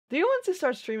Do you want to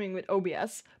start streaming with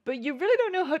OBS, but you really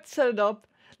don't know how to set it up?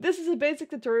 This is a basic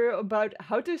tutorial about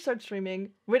how to start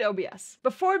streaming with OBS.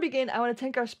 Before we begin, I want to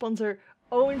thank our sponsor,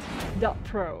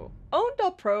 Owned.pro.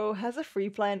 Owned.pro has a free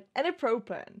plan and a pro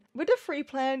plan. With the free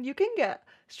plan, you can get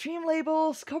stream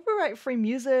labels, copyright-free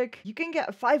music, you can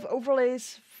get 5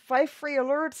 overlays, 5 free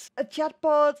alerts, a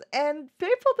chatbot, and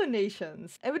PayPal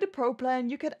donations. And with the pro plan,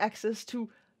 you get access to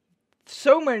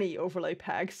so many overlay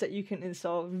packs that you can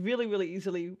install really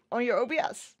easily on your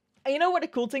OBS. And you know what the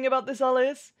cool thing about this all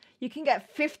is? You can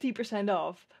get 50%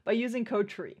 off by using code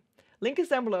Trui. Link is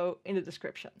down below in the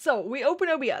description. So we open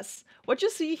OBS. What you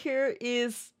see here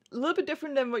is a little bit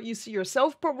different than what you see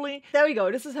yourself probably. There we go,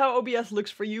 this is how OBS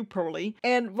looks for you probably.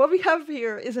 And what we have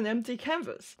here is an empty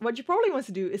canvas. What you probably want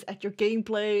to do is add your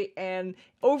gameplay and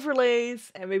overlays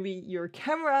and maybe your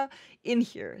camera in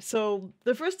here. So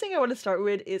the first thing I want to start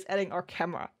with is adding our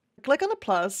camera. Click on the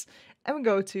plus and we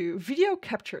go to video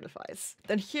capture device.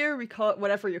 Then here we call it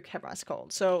whatever your camera is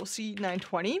called. So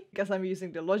C920, because I'm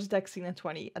using the Logitech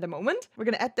C920 at the moment. We're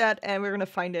gonna add that and we're gonna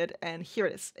find it, and here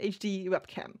it is, HD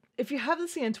webcam. If you have the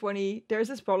C920, there's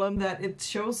this problem that it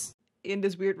shows in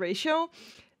this weird ratio.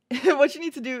 What you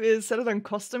need to do is set it on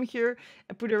custom here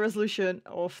and put a resolution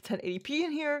of 1080p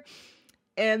in here.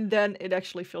 And then it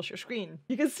actually fills your screen.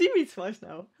 You can see me twice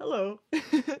now. Hello.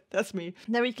 That's me.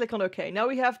 Then we click on OK. Now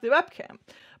we have the webcam.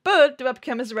 But the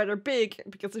webcam is rather big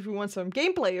because if we want some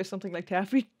gameplay or something like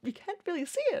that, we can't really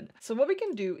see it. So what we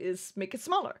can do is make it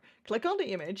smaller. Click on the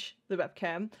image, the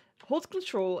webcam, hold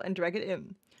Control and drag it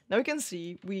in. Now we can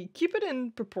see we keep it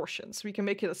in proportions. We can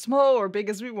make it as small or big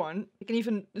as we want. We can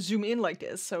even zoom in like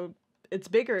this, so it's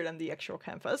bigger than the actual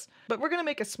canvas. But we're gonna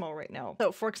make it small right now.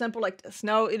 So for example like this.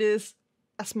 Now it is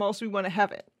as small as we want to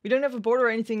have it. We don't have a border or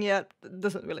anything yet, it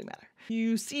doesn't really matter.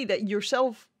 You see that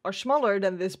yourself are smaller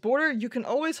than this border, you can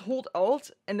always hold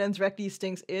Alt and then drag these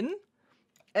things in.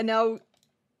 And now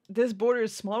this border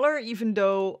is smaller even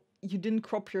though you didn't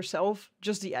crop yourself,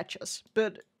 just the edges.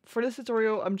 But for this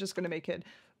tutorial, I'm just gonna make it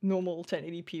normal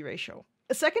 1080p ratio.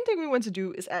 A second thing we want to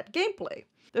do is add gameplay.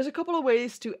 There's a couple of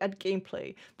ways to add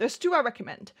gameplay. There's 2 I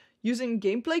recommend. Using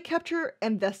gameplay capture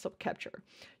and desktop capture.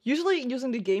 Usually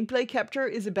using the gameplay capture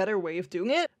is a better way of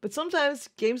doing it, but sometimes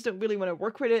games don't really want to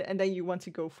work with it and then you want to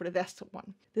go for the desktop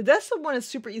one. The desktop one is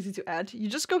super easy to add. You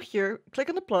just go here, click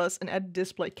on the plus and add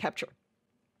display capture.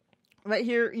 Right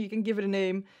here you can give it a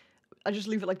name. I just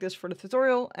leave it like this for the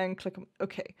tutorial and click on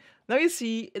OK. Now you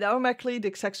see it automatically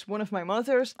detects one of my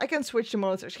monitors. I can switch the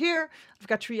monitors here. I've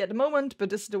got 3 at the moment,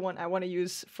 but this is the one I want to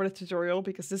use for the tutorial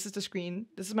because this is the screen.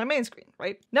 This is my main screen,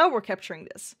 right? Now we're capturing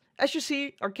this. As you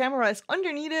see, our camera is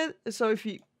underneath it. So if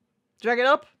you drag it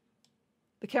up,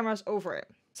 the camera is over it.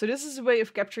 So this is a way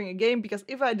of capturing a game because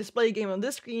if I display a game on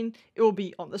this screen, it will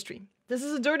be on the stream. This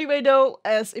is a dirty way though,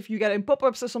 as if you get in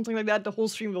pop-ups or something like that, the whole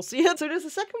stream will see it. So there's a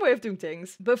second way of doing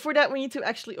things. But for that, we need to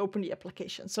actually open the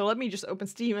application. So let me just open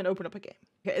Steam and open up a game.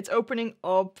 Okay, it's opening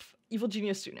up Evil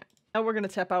Genius 2 now. Now we're gonna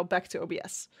tap out back to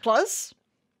OBS. Plus,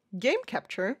 game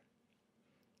capture.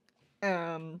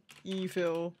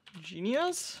 Evil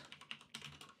Genius.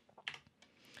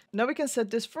 Now we can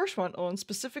set this first one on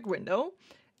specific window.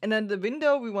 And then the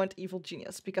window we want Evil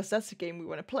Genius because that's the game we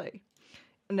want to play.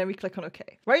 And then we click on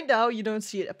OK. Right now you don't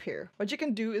see it appear. What you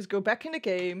can do is go back in the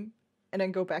game and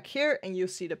then go back here and you'll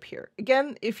see it appear.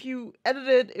 Again, if you edit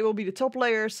it, it will be the top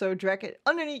layer. So drag it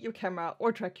underneath your camera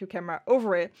or drag your camera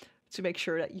over it to make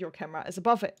sure that your camera is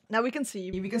above it. Now we can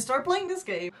see we can start playing this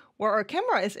game where our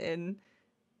camera is in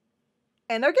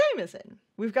and our game is in.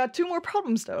 We've got 2 more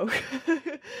problems though.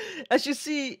 As you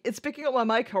see, it's picking up my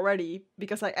mic already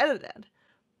because I edited it.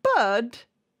 But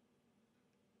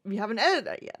we haven't edited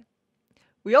that yet.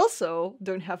 We also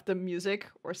don't have the music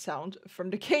or sound from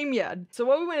the game yet. So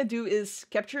what we want to do is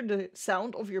capture the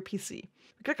sound of your PC.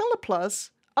 Click on the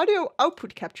plus, audio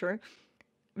output capture.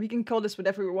 We can call this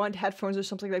whatever we want, headphones or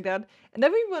something like that. And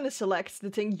then we want to select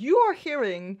the thing you are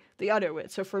hearing the audio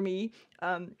with. So for me,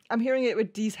 I'm hearing it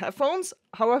with these headphones.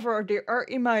 However, they are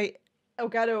in my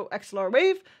Elgato XLR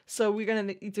Wave, so we're gonna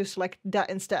need to select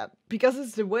that instead. Because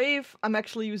it's the Wave, I'm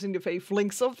actually using the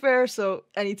Wavelink software, so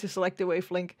I need to select the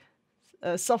Wavelink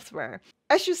software.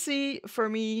 As you see, for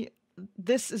me,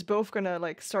 this is both gonna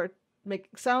like start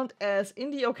making sound, as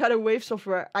in the Elgato Wave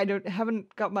software, I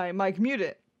haven't got my mic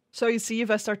muted. So you see,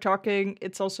 if I start talking,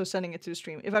 it's also sending it to the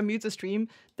stream. If I mute the stream,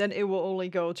 then it will only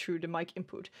go through the mic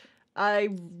input. I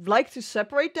like to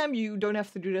separate them. You don't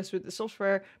have to do this with the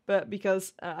software, but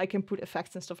because I can put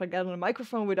effects and stuff like that on the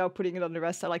microphone without putting it on the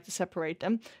rest, I like to separate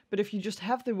them. But if you just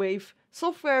have the Wave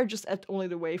software, just add only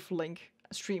the Wave link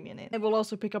stream in it. It will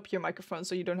also pick up your microphone,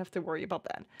 so you don't have to worry about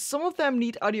that. Some of them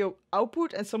need audio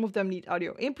output and some of them need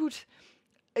audio input.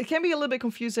 It can be a little bit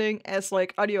confusing as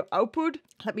like audio output,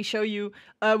 let me show you,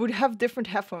 would have different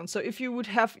headphones. So if you would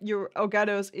have your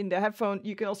Elgato's in the headphone,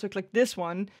 you can also click this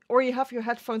one. Or you have your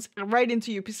headphones right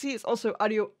into your PC, it's also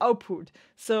audio output.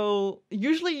 So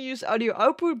usually you use audio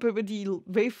output, but with the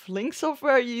Wavelink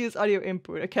software, you use audio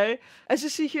input, okay? As you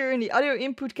see here in the audio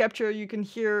input capture, you can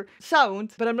hear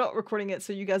sound, but I'm not recording it,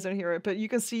 so you guys don't hear it. But you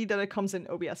can see that it comes in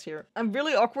OBS here. I'm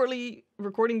really awkwardly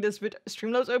recording this with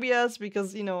Streamlabs OBS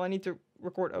because, you know, I need to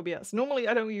record OBS. Normally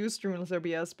I don't use Streamlabs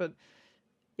OBS, but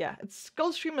yeah, it's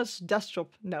called Streamlabs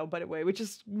Desktop now, by the way, which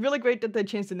is really great that they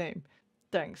changed the name.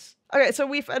 Thanks. Okay, so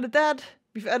we've added that.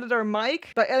 We've added our mic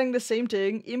by adding the same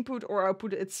thing, input or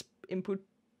output. It's input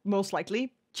most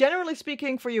likely. Generally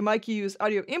speaking, for your mic you use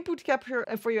audio input capture,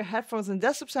 and for your headphones and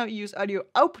desktop sound you use audio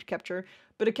output capture,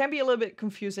 but it can be a little bit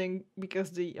confusing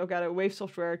because the Elgato Wave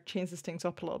software changes things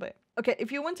up a little bit. Okay,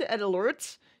 if you want to add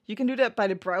alerts, you can do that by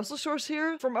the browser source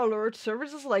here. From alert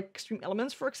services like Stream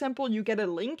Elements, for example, you get a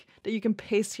link that you can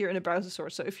paste here in the browser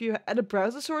source. So if you add a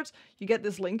browser source, you get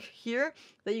this link here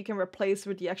that you can replace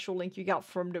with the actual link you got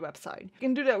from the website. You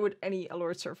can do that with any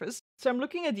alert service. So I'm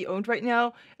looking at the owned right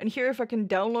now, and here if I can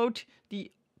download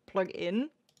the plugin,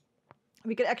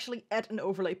 we can actually add an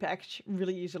overlay package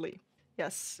really easily.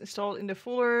 Yes, install it in the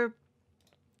folder,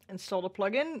 install the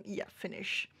plugin, yeah,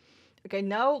 finish. Okay,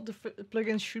 now the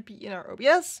plugin should be in our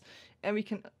OBS, and we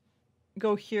can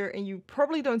go here, and you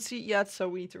probably don't see it yet, so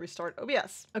we need to restart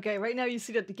OBS. Okay, right now you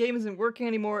see that the game isn't working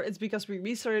anymore. It's because we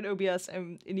restarted OBS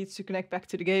and it needs to connect back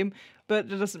to the game, but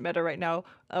that doesn't matter right now.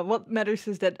 What matters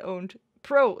is that Owned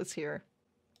Pro is here.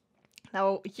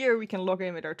 Now here we can log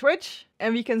in with our Twitch,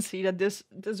 and we can see that this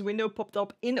window popped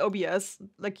up in OBS.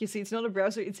 Like you see, it's not a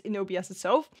browser, it's in OBS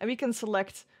itself, and we can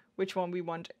select which one we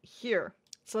want here.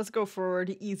 So let's go for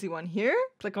the easy one here.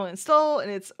 Click on install,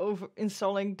 and it's over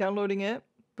installing, downloading it.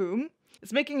 Boom.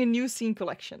 It's making a new scene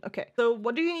collection. Okay, so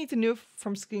what do you need to know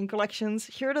from scene collections?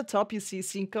 Here at the top you see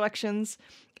scene collections,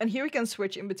 and here we can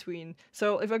switch in between.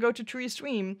 So if I go to Trui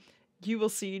stream, you will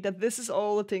see that this is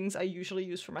all the things I usually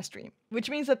use for my stream. Which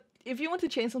means that if you want to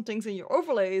change some things in your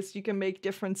overlays, you can make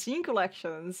different scene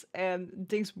collections, and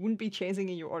things wouldn't be changing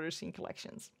in your other scene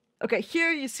collections. Okay,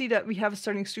 here you see that we have a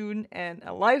starting soon and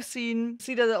a live scene.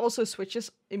 See that it also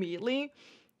switches immediately,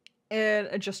 and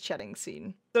a just chatting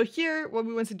scene. So here, what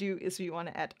we want to do is we want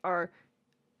to add our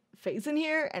face in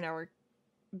here and our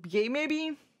game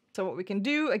maybe. So what we can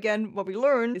do, again, what we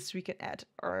learned is we can add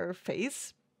our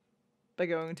face by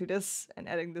going to this and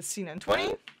adding the scene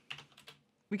 920.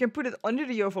 We can put it under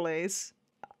the overlays,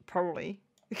 probably.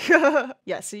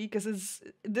 Yeah, see, because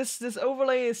this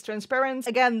overlay is transparent.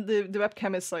 Again, the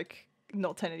webcam is like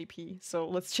not 1080p, so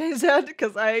let's change that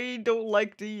because I don't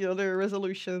like the other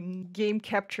resolution. Game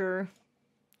capture,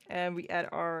 and we add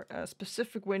our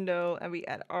specific window, and we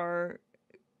add our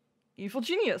evil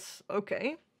genius.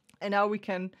 Okay, and now we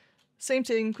can same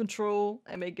thing, control,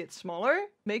 and make it smaller.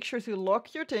 Make sure to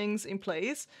lock your things in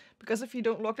place, because if you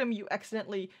don't lock them, you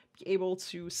accidentally be able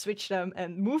to switch them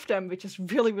and move them, which is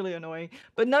really, really annoying.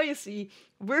 But now you see,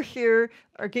 we're here,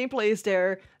 our gameplay is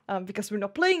there, because we're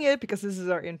not playing it, because this is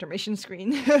our intermission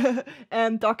screen.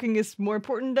 And talking is more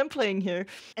important than playing here.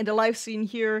 And the live scene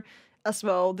here as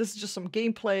well, this is just some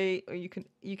gameplay, or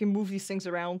you can move these things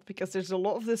around because there's a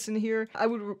lot of this in here. I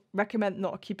would recommend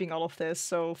not keeping all of this.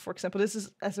 So for example, this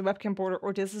is as a webcam border,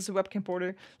 or this is a webcam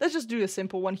border. Let's just do a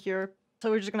simple one here.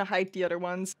 So we're just gonna hide the other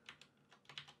ones.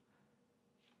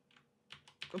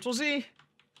 Ctrl Z. Okay,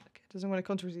 doesn't want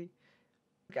to Ctrl Z.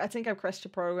 Okay, I think I crashed the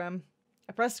program.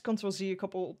 I pressed Ctrl Z a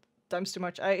couple times too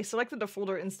much. I selected the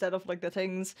folder instead of like the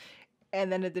things,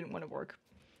 and then it didn't want to work.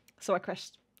 So I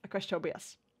crashed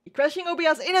OBS. Crashing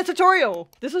OBS in a tutorial!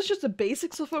 This is just the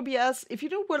basics of OBS. If you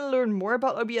don't want to learn more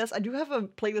about OBS, I do have a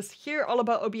playlist here all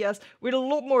about OBS with a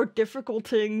lot more difficult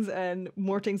things and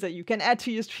more things that you can add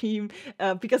to your stream,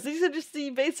 because these are just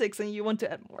the basics and you want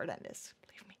to add more than this.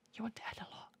 Believe me, you want to add a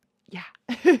lot.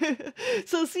 Yeah.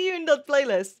 So see you in that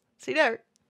playlist. See you there.